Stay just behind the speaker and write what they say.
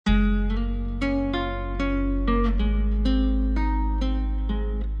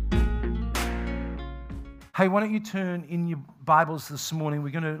Hey, why don't you turn in your Bibles this morning?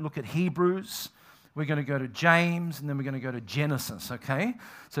 We're going to look at Hebrews, we're going to go to James, and then we're going to go to Genesis, okay?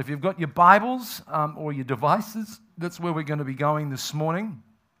 So if you've got your Bibles or your devices, that's where we're going to be going this morning.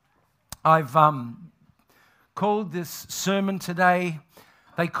 I've called this sermon today,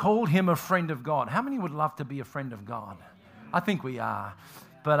 They Called Him a Friend of God. How many would love to be a friend of God? I think we are.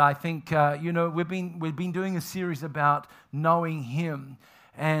 But I think, we've been doing a series about knowing Him.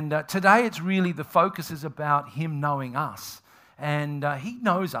 And today it's really, the focus is about Him knowing us. And He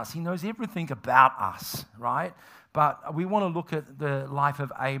knows us. He knows everything about us, right? But we want to look at the life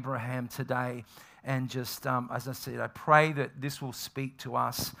of Abraham today. And just, as I said, I pray that this will speak to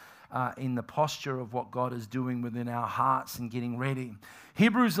us in the posture of what God is doing within our hearts and getting ready.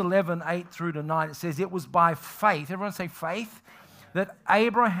 Hebrews 11, 8 through to 9, it says, it was by faith, everyone say faith, that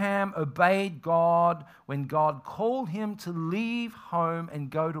Abraham obeyed God when God called him to leave home and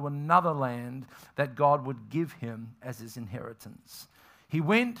go to another land that God would give him as his inheritance. He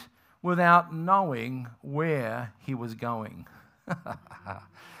went without knowing where he was going.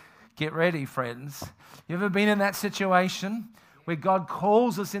 Get ready, friends. You ever been in that situation where God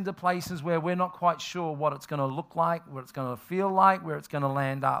calls us into places where we're not quite sure what it's going to look like, what it's going to feel like, where it's going to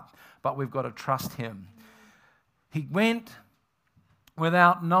land up, but we've got to trust Him. He went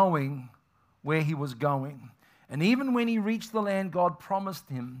without knowing where he was going. And even when he reached the land God promised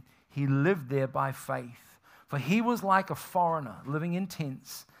him, he lived there by faith. For he was like a foreigner living in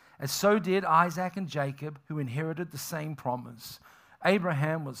tents, as so did Isaac and Jacob, who inherited the same promise.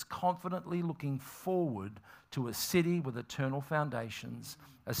 Abraham was confidently looking forward to a city with eternal foundations,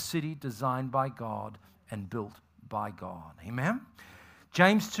 a city designed by God and built by God. Amen?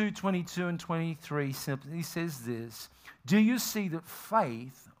 James 2:22 and 23 simply says this, do you see that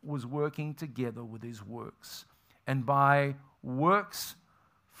faith was working together with his works? And by works,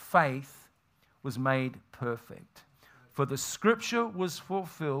 faith was made perfect. For the scripture was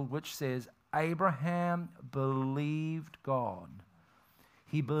fulfilled, which says, Abraham believed God.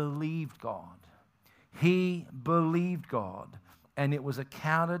 He believed God. He believed God, and it was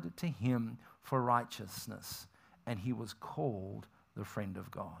accounted to him for righteousness, and he was called the friend of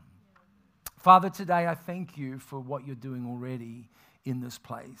God. Father, today I thank you for what you're doing already in this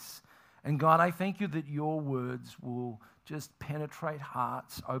place. And God, I thank you that your words will just penetrate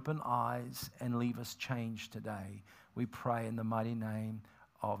hearts, open eyes, and leave us changed today. We pray in the mighty name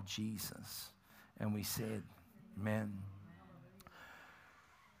of Jesus. And we said, amen.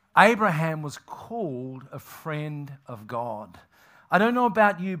 Abraham was called a friend of God. I don't know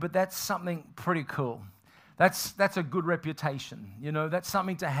about you, but that's something pretty cool. That's a good reputation. You know, that's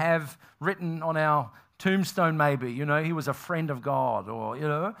something to have written on our tombstone maybe. You know, he was a friend of God, or, you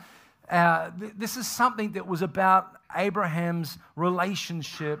know. This is something that was about Abraham's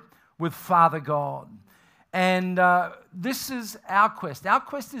relationship with Father God. And this is our quest. Our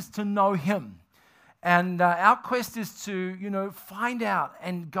quest is to know him. And our quest is to, find out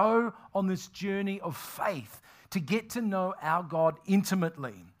and go on this journey of faith to get to know our God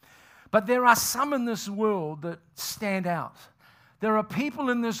intimately. But there are some in this world that stand out. There are people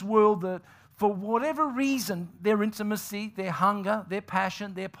in this world that, for whatever reason, their intimacy, their hunger, their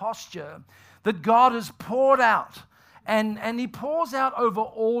passion, their posture, that God has poured out. And He pours out over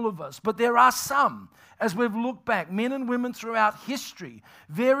all of us. But there are some, as we've looked back, men and women throughout history,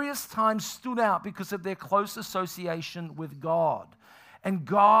 various times stood out because of their close association with God. And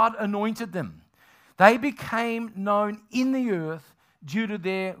God anointed them. They became known in the earth due to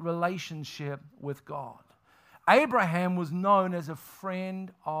their relationship with God. Abraham was known as a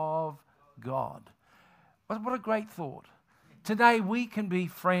friend of God. What a great thought. Today we can be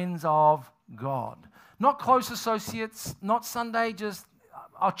friends of God. Not close associates, not Sunday just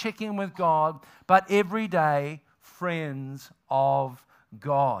I'll check in with God, but everyday friends of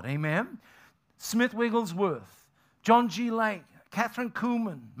God. Amen? Smith Wigglesworth, John G. Lake, Catherine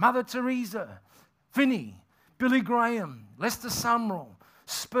Kuhlman, Mother Teresa, Finney, Billy Graham, Lester Sumrall,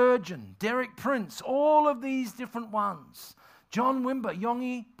 Spurgeon, Derek Prince, all of these different ones. John Wimber,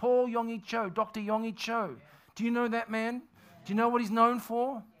 Paul Yonggi Cho, Dr. Yonggi Cho. Do you know that man? Do you know what he's known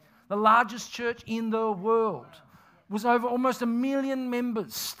for? The largest church in the world. Was over almost 1 million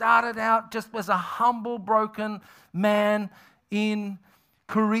members. Started out just as a humble, broken man in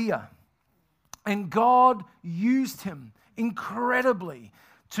Korea. And God used him incredibly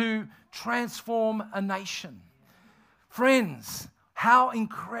to transform a nation. Friends, how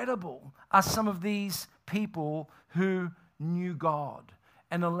incredible are some of these people who knew God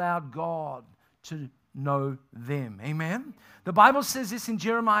and allowed God to know them. Amen? The Bible says this in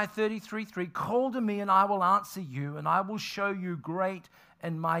Jeremiah 33:3, call to me and I will answer you, and I will show you great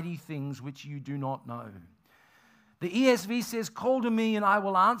and mighty things which you do not know. The ESV says, call to me and I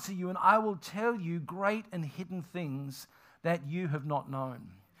will answer you and I will tell you great and hidden things that you have not known.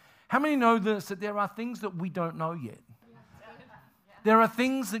 How many know this, that there are things that we don't know yet? There are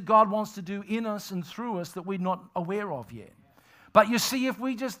things that God wants to do in us and through us that we're not aware of yet. But you see, if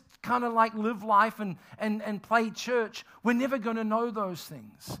we just kind of like live life and play church, we're never going to know those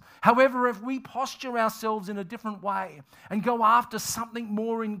things. However, if we posture ourselves in a different way and go after something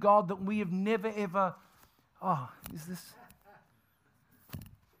more in God that we have never ever... Oh, is this...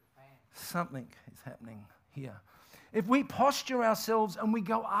 Something is happening here. If we posture ourselves and we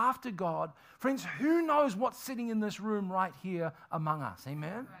go after God, friends, who knows what's sitting in this room right here among us?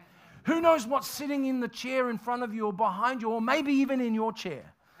 Amen? Right. Who knows what's sitting in the chair in front of you or behind you or maybe even in your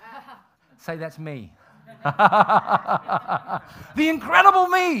chair? Say, that's me. The incredible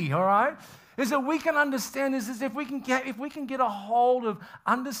me, all right? Is that we can understand this, is if we can get a hold of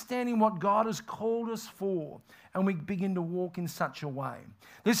understanding what God has called us for and we begin to walk in such a way.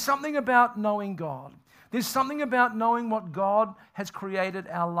 There's something about knowing God. There's something about knowing what God has created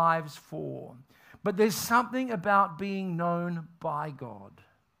our lives for. But there's something about being known by God.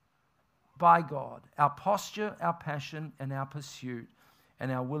 By God. Our posture, our passion, and our pursuit,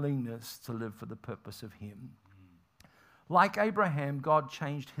 and our willingness to live for the purpose of Him. Like Abraham, God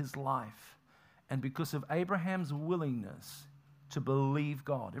changed his life. And because of Abraham's willingness to believe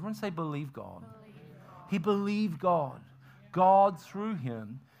God. Everyone say believe God. He believed God. God, through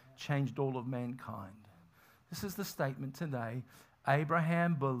him, changed all of mankind. This is the statement today.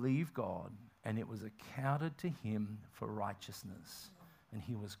 Abraham believed God, and it was accounted to him for righteousness. And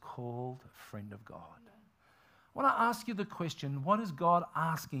he was called a friend of God. I want to ask you the question, what is God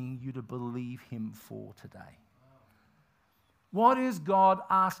asking you to believe him for today? What is God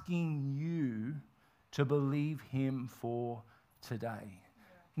asking you to believe him for today?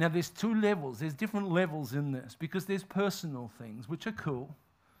 Now, there's two levels. There's different levels in this because there's personal things, which are cool.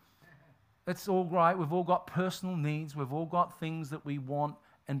 It's all right. We've all got personal needs. We've all got things that we want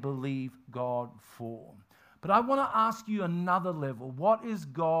and believe God for. But I want to ask you another level. What is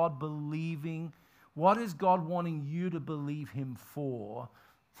God believing? What is God wanting you to believe him for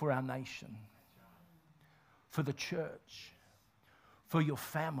our nation, for the church, for your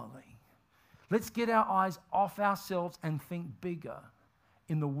family? Let's get our eyes off ourselves and think bigger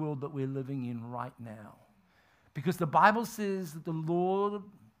in the world that we're living in right now. Because the Bible says that the Lord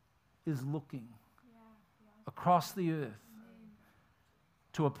is looking across the earth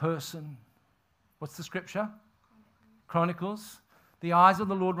to a person. What's the scripture? Chronicles. The eyes of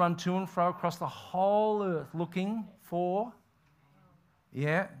the Lord run to and fro across the whole earth looking for...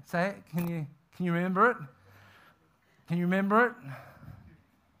 Yeah, say it. Can you remember it? Can you remember it?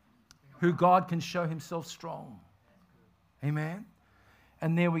 Who God can show himself strong. Amen?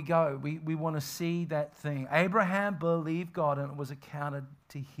 And there we go. We want to see that thing. Abraham believed God and it was accounted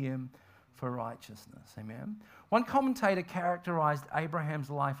to him for righteousness. Amen? One commentator characterized Abraham's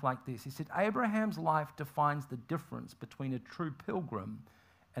life like this. He said, Abraham's life defines the difference between a true pilgrim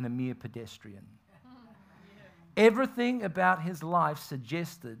and a mere pedestrian. Everything about his life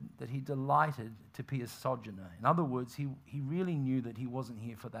suggested that he delighted to be a sojourner. In other words, he really knew that he wasn't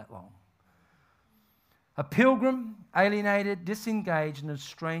here for that long. A pilgrim, alienated, disengaged, and a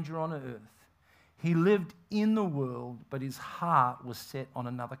stranger on earth. He lived in the world, but his heart was set on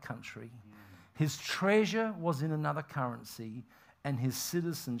another country. His treasure was in another currency, and his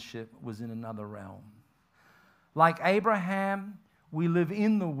citizenship was in another realm. Like Abraham, we live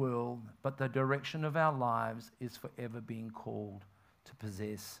in the world, but the direction of our lives is forever being called to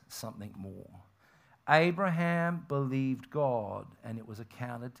possess something more. Abraham believed God, and it was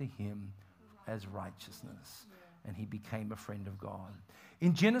accounted to him as righteousness, and he became a friend of God.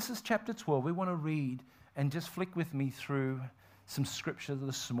 In Genesis chapter 12, we want to read and just flick with me through some scripture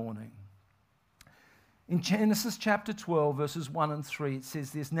this morning. In Genesis chapter 12, verses 1 and 3, it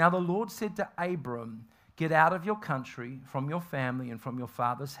says this, Now the Lord said to Abram, Get out of your country, from your family, and from your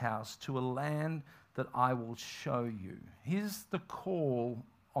father's house to a land that I will show you. Here's the call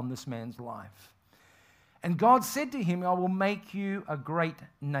on this man's life. And God said to him, I will make you a great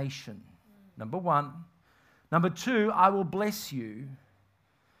nation. Number one. Number two, I will bless you.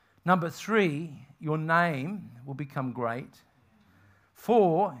 Number three, your name will become great.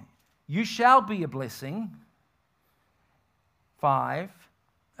 4, you shall be a blessing. 5,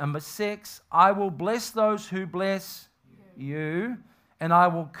 number 6, I will bless those who bless you, and I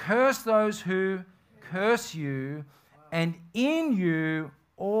will curse those who curse you, and in you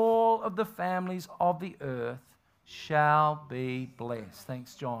all of the families of the earth shall be blessed.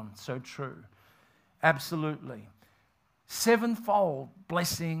 Thanks, John. So true. Absolutely. 7-fold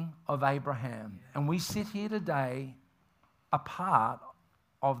blessing of Abraham. And we sit here today a part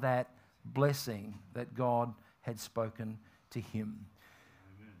of that blessing that God had spoken to him.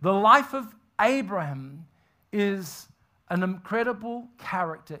 Amen. The life of Abraham is an incredible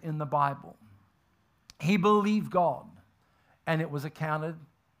character in the Bible. He believed God, and it was accounted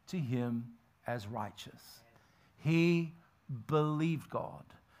to him as righteous. He believed God.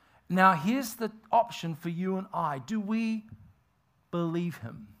 Now, here's the option for you and I. Do we believe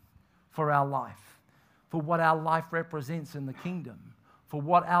him for our life, for what our life represents in the kingdom, for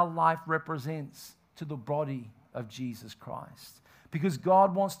what our life represents to the body of Jesus Christ? Because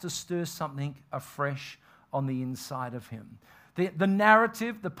God wants to stir something afresh on the inside of him. The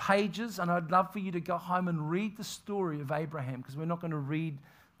narrative, the pages, and I'd love for you to go home and read the story of Abraham, because we're not going to read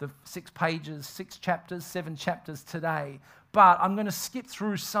the 6 pages, 6 chapters, 7 chapters today. But I'm going to skip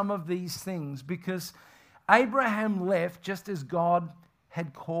through some of these things because Abraham left just as God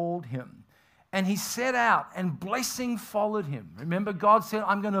had called him. And he set out, and blessing followed him. Remember, God said,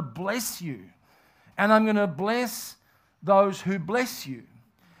 I'm going to bless you, and I'm going to bless those who bless you.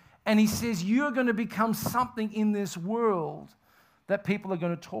 And he says, you're going to become something in this world that people are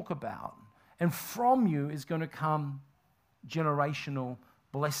going to talk about. And from you is going to come generational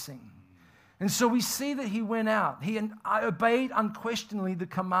blessing. And so we see that he went out. He obeyed unquestionably the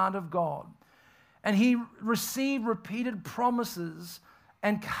command of God. And he received repeated promises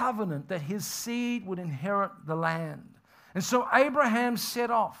and covenant that his seed would inherit the land. And so Abraham set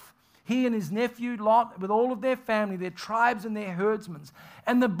off, he and his nephew Lot, with all of their family, their tribes and their herdsmen.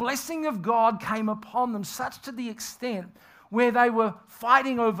 And the blessing of God came upon them, such to the extent where they were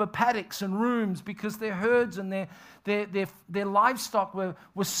fighting over paddocks and rooms because their herds and their livestock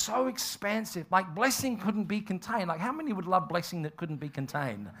were so expansive. Like, blessing couldn't be contained. Like, how many would love blessing that couldn't be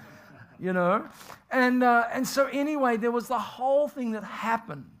contained? You know? And so anyway, there was the whole thing that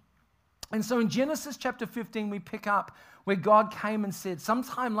happened. And so in Genesis chapter 15, we pick up where God came and said,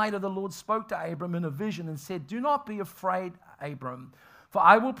 sometime later the Lord spoke to Abram in a vision and said, do not be afraid, Abram, for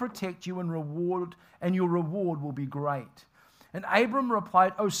I will protect you and your reward will be great. And Abram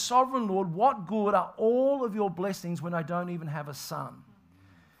replied, O sovereign Lord, what good are all of your blessings when I don't even have a son?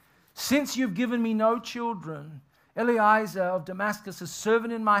 Since you've given me no children, Eliezer of Damascus, a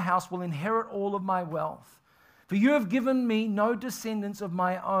servant in my house, will inherit all of my wealth. For you have given me no descendants of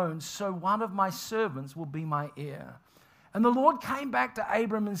my own, so one of my servants will be my heir. And the Lord came back to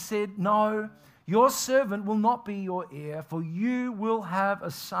Abram and said, no, your servant will not be your heir, for you will have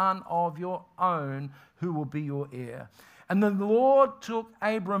a son of your own who will be your heir. And the Lord took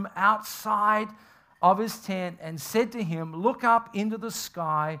Abram outside of his tent and said to him, look up into the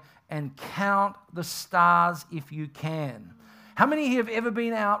sky and count the stars if you can. How many here have ever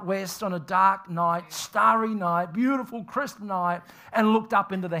been out west on a dark night, starry night, beautiful, crisp night, and looked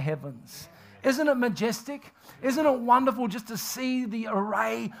up into the heavens? Isn't it majestic? Isn't it wonderful just to see the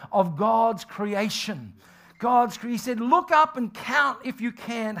array of God's creation? He said, look up and count if you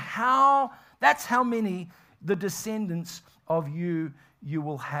can. That's how many the descendants of you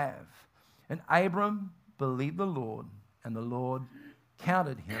will have. And Abram believed the Lord, and the Lord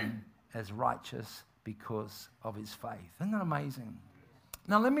counted him as righteous because of his faith. Isn't that amazing?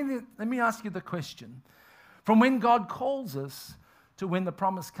 Now let me ask you the question. From when God calls us to when the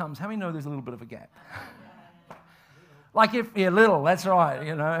promise comes, how many know there's a little bit of a gap? Little, that's right.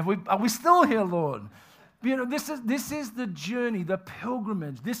 You know, are we still here, Lord? You know, this is the journey, the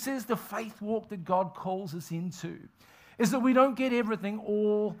pilgrimage. This is the faith walk that God calls us into. Is that we don't get everything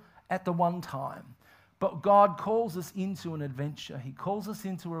all at the one time. But God calls us into an adventure. He calls us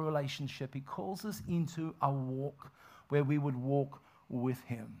into a relationship. He calls us into a walk where we would walk with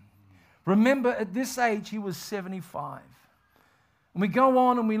him. Remember, at this age, he was 75. And we go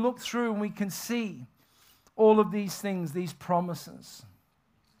on and we look through and we can see all of these things, these promises.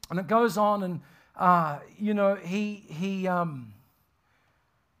 And it goes on and here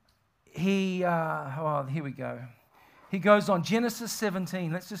we go. He goes on, Genesis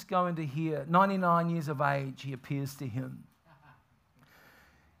 17, let's just go into here. 99 years of age, he appears to him.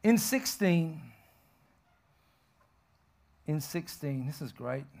 In 16, this is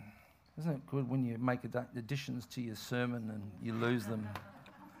great. Isn't it good when you make additions to your sermon and you lose them?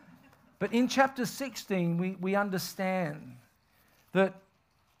 But in chapter 16, we understand that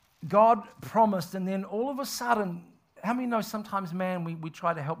God promised, and then all of a sudden, how many know sometimes, man, we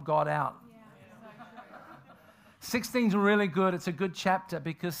try to help God out? 16's really good. It's a good chapter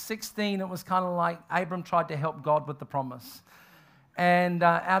because 16, it was kind of like Abram tried to help God with the promise. And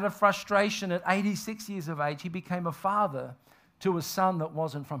out of frustration, at 86 years of age, he became a father to a son that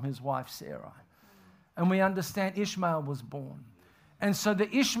wasn't from his wife, Sarah. And we understand Ishmael was born. And so the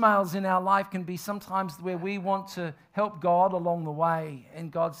Ishmaels in our life can be sometimes where we want to help God along the way,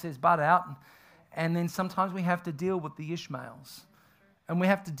 and God says, "Butt out." And then sometimes we have to deal with the Ishmaels. And we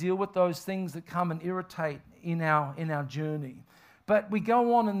have to deal with those things that come and irritate in our journey. But we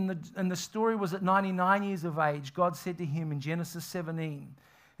go on, and the story was at 99 years of age, God said to him in Genesis 17,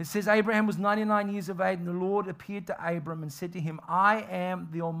 it says, Abraham was 99 years of age, and the Lord appeared to Abram and said to him, "I am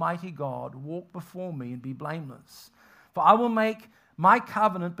the Almighty God. Walk before me and be blameless. For I will make my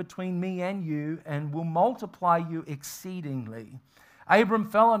covenant between me and you, and will multiply you exceedingly." Abram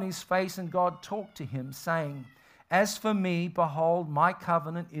fell on his face, and God talked to him, saying, "As for me, behold, my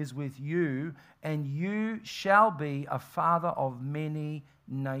covenant is with you, and you shall be a father of many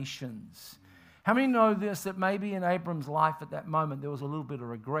nations." How many know this, that maybe in Abram's life at that moment there was a little bit of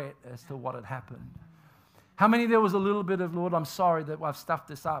regret as to what had happened? How many there was a little bit of, "Lord, I'm sorry that I've stuffed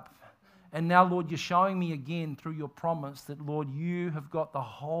this up. And now, Lord, you're showing me again through your promise that, Lord, you have got the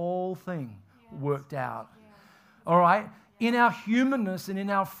whole thing worked out." All right? In our humanness and in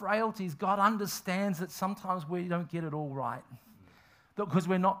our frailties, God understands that sometimes we don't get it all right. Because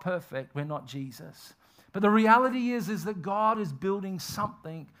we're not perfect, we're not Jesus. But the reality is that God is building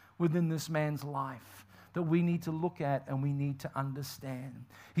something within this man's life that we need to look at and we need to understand.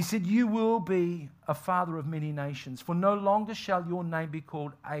 He said, "You will be a father of many nations, for no longer shall your name be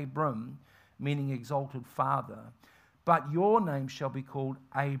called Abram," meaning exalted father, "but your name shall be called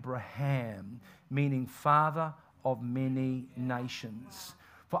Abraham," meaning father of many nations.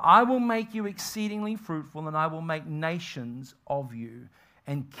 "For I will make you exceedingly fruitful, and I will make nations of you,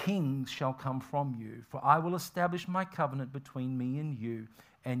 and kings shall come from you. For I will establish my covenant between me and you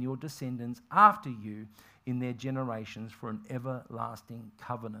and your descendants after you in their generations for an everlasting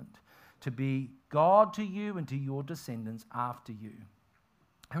covenant, to be God to you and to your descendants after you."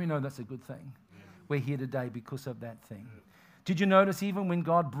 How many know that's a good thing? We're here today because of that thing. Did you notice even when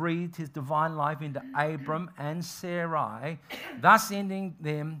God breathed his divine life into Abram and Sarai, thus ending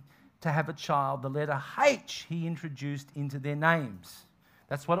them to have a child, the letter H he introduced into their names?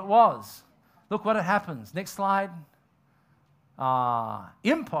 That's what it was. Look what it happens. Next slide.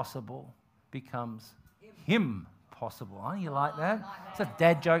 Impossible becomes him possible. Oh, you like that? It's a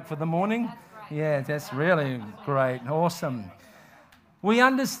dad joke for the morning. Yeah, that's really great. Awesome. We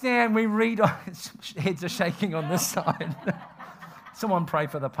understand, we read, heads are shaking on this side. Someone pray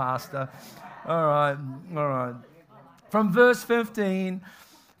for the pastor. All right. From verse 15,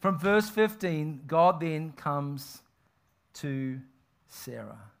 God then comes to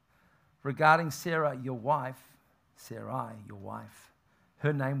Sarah. Regarding Sarah, your wife, Sarai, your wife,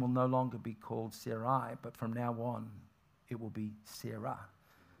 her name will no longer be called Sarai, but from now on it will be Sarah.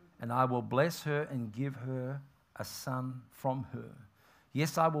 And I will bless her and give her a son from her.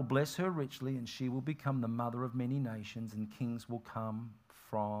 Yes, I will bless her richly, and she will become the mother of many nations, and kings will come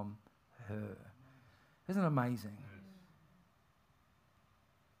from her. Isn't it amazing?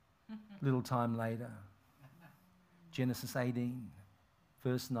 Little time later, Genesis 18,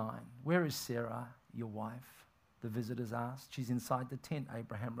 verse 9. "Where is Sarah, your wife?" the visitors asked. "She's inside the tent,"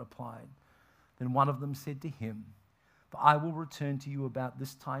 Abraham replied. Then one of them said to him, "But I will return to you about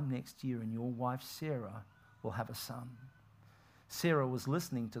this time next year, and your wife Sarah will have a son." Sarah was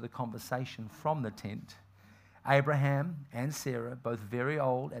listening to the conversation from the tent. Abraham and Sarah, both very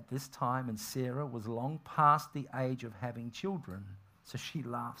old at this time, and Sarah was long past the age of having children. So she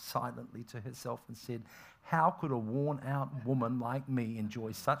laughed silently to herself and said, "How could a worn-out woman like me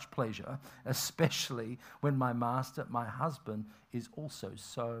enjoy such pleasure, especially when my master, my husband, is also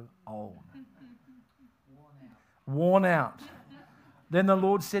so old?" Worn out. Then the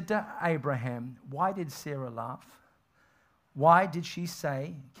Lord said to Abraham, "Why did Sarah laugh? Why did she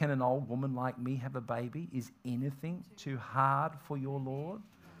say, 'Can an old woman like me have a baby? Is anything too hard for your Lord?'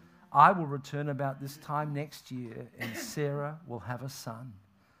 I will return about this time next year, and Sarah will have a son."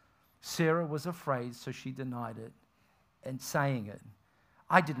 Sarah was afraid, so she denied it, and saying it,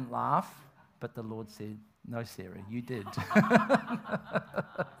 "I didn't laugh." But the Lord said, "No, Sarah, you did."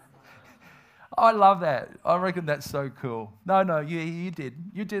 I love that. I reckon that's so cool. No, you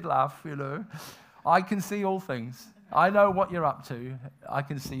did. You did laugh, you know. I can see all things. I know what you're up to. I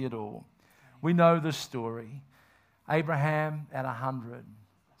can see it all. We know the story. Abraham at 100.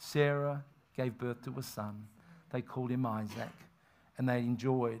 Sarah gave birth to a son. They called him Isaac, and they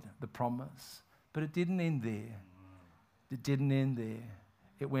enjoyed the promise. But it didn't end there. It didn't end there.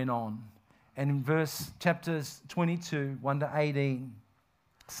 It went on. And in chapters 22, 1 to 18,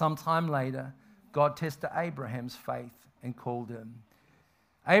 sometime later, God tested Abraham's faith and called him.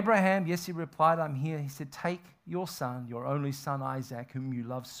 "Abraham, yes," he replied, "I'm here." He said, "Take your son, your only son Isaac, whom you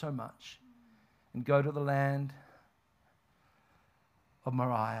love so much, and go to the land of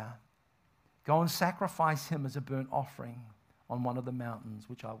Moriah. Go and sacrifice him as a burnt offering on one of the mountains,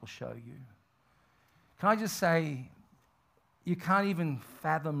 which I will show you. Can I just say, you can't even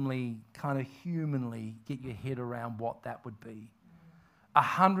fathomly, kind of humanly get your head around what that would be.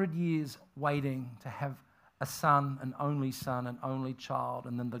 100 years waiting to have a son, an only child,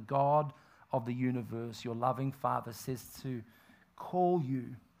 and then the God of the universe, your loving Father, says to call you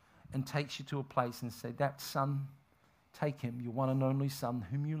and takes you to a place and say, that son, take him, your one and only son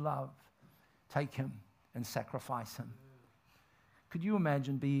whom you love, take him and sacrifice him. Could you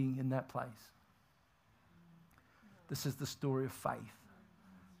imagine being in that place? This is the story of faith.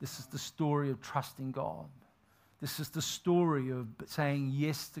 This is the story of trusting God. This is the story of saying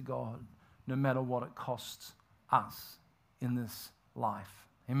yes to God no matter what it costs us in this life.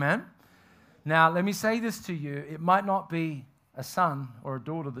 Amen? Now, let me say this to you. It might not be a son or a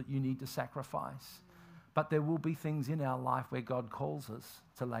daughter that you need to sacrifice, but there will be things in our life where God calls us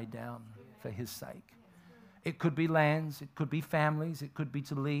to lay down for his sake. It could be lands, it could be families, it could be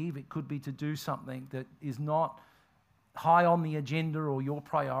to leave, it could be to do something that is not high on the agenda or your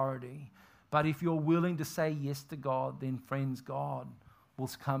priority. But if you're willing to say yes to God, then friends, God will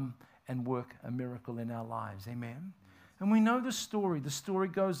come and work a miracle in our lives. Amen? And we know the story. The story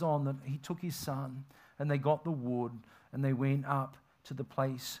goes on that he took his son and they got the wood and they went up to the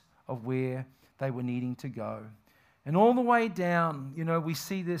place of where they were needing to go. And all the way down, we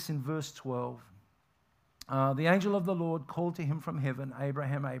see this in verse 12. The angel of the Lord called to him from heaven,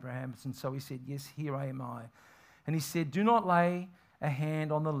 Abraham, Abraham. And so he said, yes, here am I. And he said, do not lay a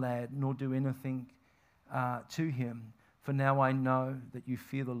hand on the lad, nor do anything to him. For now I know that you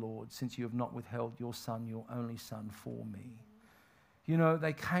fear the Lord, since you have not withheld your son, your only son, for me.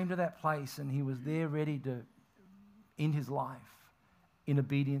 They came to that place, and he was there ready to end his life in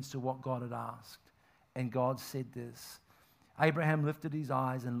obedience to what God had asked. And God said this. Abraham lifted his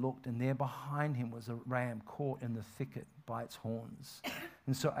eyes and looked, and there behind him was a ram caught in the thicket by its horns.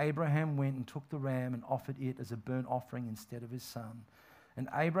 And so Abraham went and took the ram and offered it as a burnt offering instead of his son. And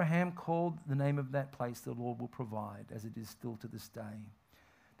Abraham called the name of that place, the Lord will provide, as it is still to this day.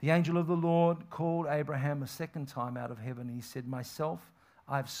 The angel of the Lord called Abraham a second time out of heaven, and he said, myself,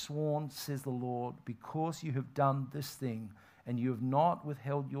 I have sworn, says the Lord, because you have done this thing, and you have not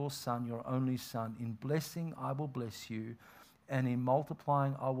withheld your son, your only son, in blessing I will bless you, and in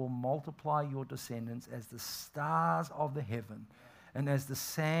multiplying I will multiply your descendants as the stars of the heaven and as the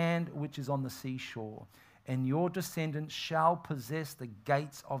sand which is on the seashore. And your descendants shall possess the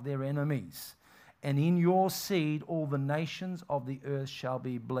gates of their enemies. And in your seed all the nations of the earth shall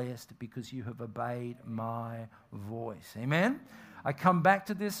be blessed, because you have obeyed my voice. Amen? I come back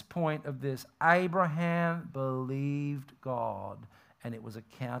to this point of this. Abraham believed God, and it was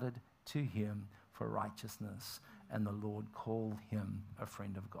accounted to him for righteousness. And the Lord called him a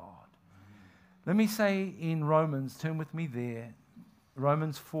friend of God. Let me say in Romans, turn with me there,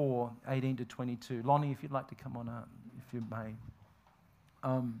 Romans 4, 18 to 22. Lonnie, if you'd like to come on up, if you may.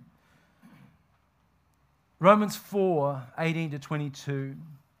 Romans 4, 18 to 22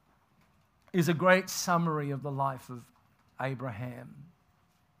 is a great summary of the life of Abraham.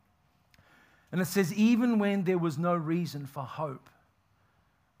 And it says, even when there was no reason for hope,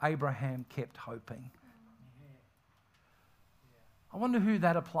 Abraham kept hoping. I wonder who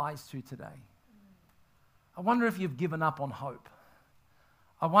that applies to today. I wonder if you've given up on hope.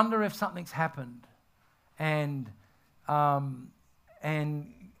 I wonder if something's happened and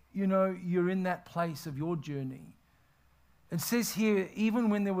you're in that place of your journey. It says here, even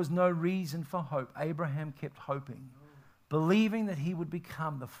when there was no reason for hope, Abraham kept hoping, believing that he would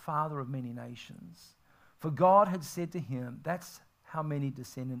become the father of many nations. For God had said to him, that's how many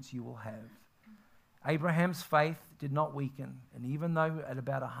descendants you will have. Abraham's faith did not weaken, and even though at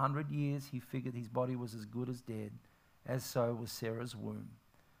about 100 years he figured his body was as good as dead, as so was Sarah's womb.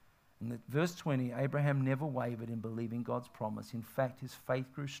 And verse 20, Abraham never wavered in believing God's promise. In fact, his faith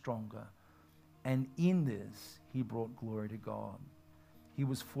grew stronger, and in this he brought glory to God. He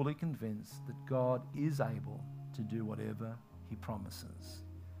was fully convinced that God is able to do whatever he promises.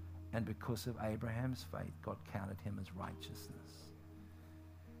 And because of Abraham's faith, God counted him as righteousness.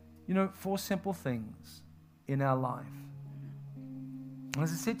 4 simple things in our life.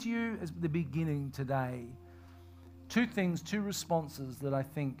 As I said to you at the beginning today, 2 things, 2 responses that I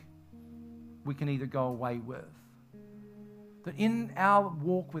think we can either go away with. That in our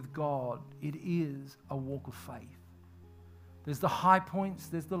walk with God, it is a walk of faith. There's the high points,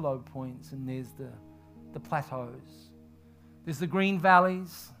 there's the low points, and there's the plateaus. There's the green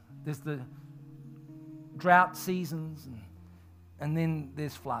valleys, there's the drought seasons, and then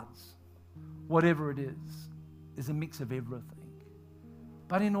there's floods. Whatever it is a mix of everything.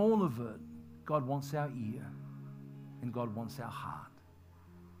 But in all of it, God wants our ear and God wants our heart.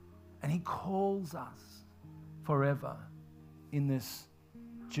 And He calls us forever in this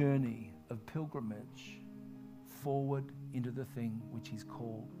journey of pilgrimage forward into the thing which He's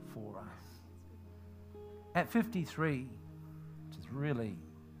called for us. At 53, which is really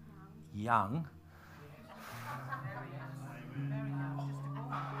young,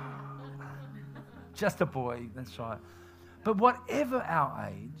 just a boy, that's right. But whatever our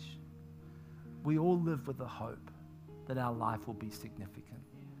age, we all live with the hope that our life will be significant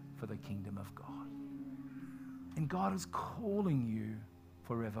for the kingdom of God. And God is calling you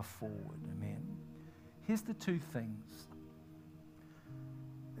forever forward. Amen. Here's the two things.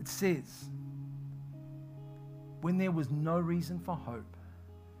 It says, when there was no reason for hope,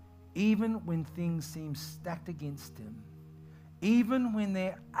 even when things seemed stacked against him, even when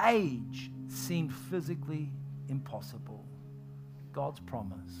their age seemed physically impossible, God's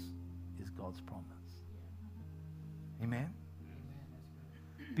promise is God's promise. Amen?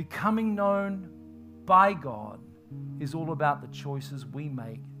 Becoming known by God is all about the choices we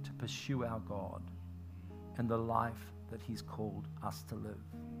make to pursue our God and the life that He's called us to live.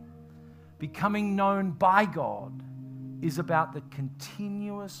 Becoming known by God is about the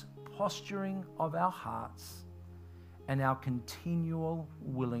continuous posturing of our hearts and our continual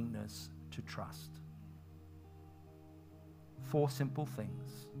willingness to trust. 4 simple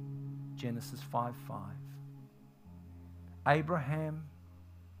things. Genesis 5:5. Abraham,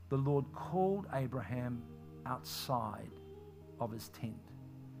 the Lord called Abraham outside of his tent.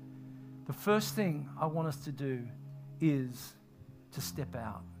 The first thing I want us to do is to step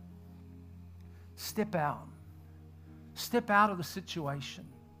out. Step out. Step out of the situation.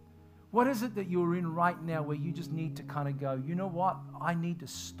 What is it that you're in right now where you just need to kind of go, you know what? I need to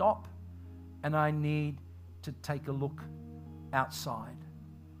stop and I need to take a look outside.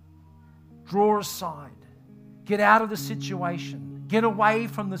 Draw aside. Get out of the situation. Get away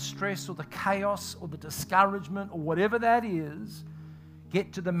from the stress or the chaos or the discouragement or whatever that is.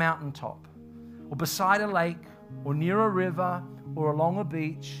 Get to the mountaintop or beside a lake or near a river or along a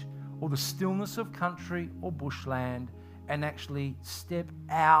beach or the stillness of country or bushland and actually step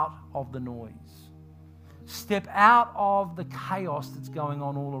out of the noise. Step out of the chaos that's going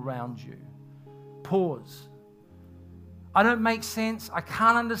on all around you. Pause. I don't make sense. I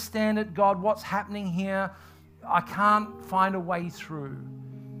can't understand it. God, what's happening here? I can't find a way through.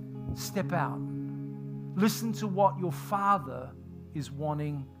 Step out. Listen to what your Father is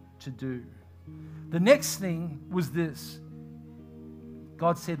wanting to do. The next thing was this.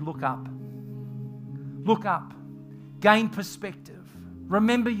 God said, look up. Look up. Gain perspective.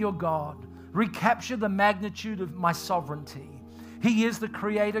 Remember your God. Recapture the magnitude of my sovereignty. He is the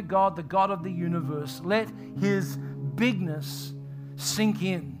creator God, the God of the universe. Let His bigness sink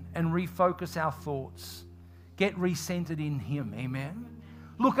in and refocus our thoughts. Get recentered in Him. Amen.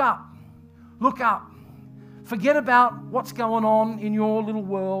 Look up. Look up. Forget about what's going on in your little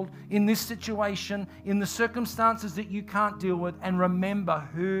world, in this situation, in the circumstances that you can't deal with, and remember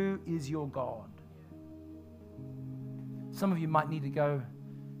who is your God. Some of you might need to go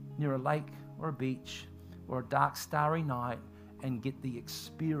near a lake or a beach or a dark, starry night and get the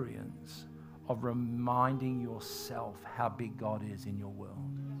experience of reminding yourself how big God is in your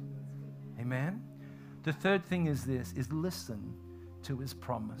world. Amen? The third thing is this, is listen to His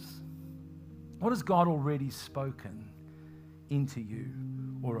promise. What has God already spoken into you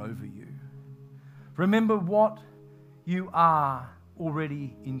or over you? Remember what you are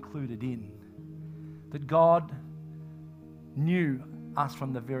already included in. That God knew us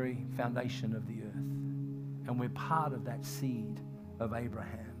from the very foundation of the earth. And we're part of that seed of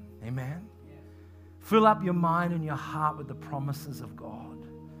Abraham. Amen? Fill up your mind and your heart with the promises of God,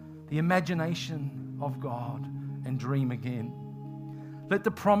 the imagination of God, and dream again. Let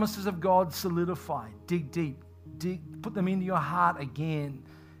the promises of God solidify, dig deep, put them into your heart again,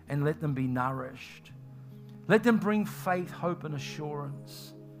 and let them be nourished. Let them bring faith, hope, and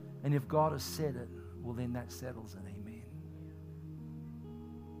assurance. And if God has said it, well, then that settles it. Amen.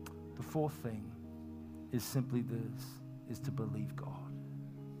 The fourth thing is simply this, is to believe God.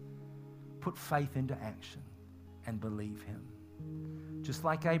 Put faith into action and believe Him. Just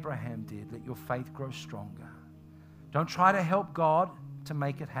like Abraham did, let your faith grow stronger. Don't try to help God to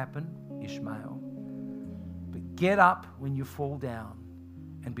make it happen, Ishmael. But get up when you fall down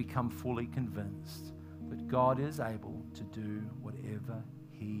and become fully convinced that God is able to do whatever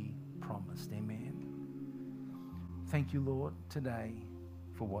He promised. Amen. Thank you, Lord, today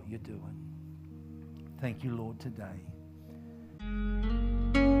for what you're doing. Thank you, Lord, today.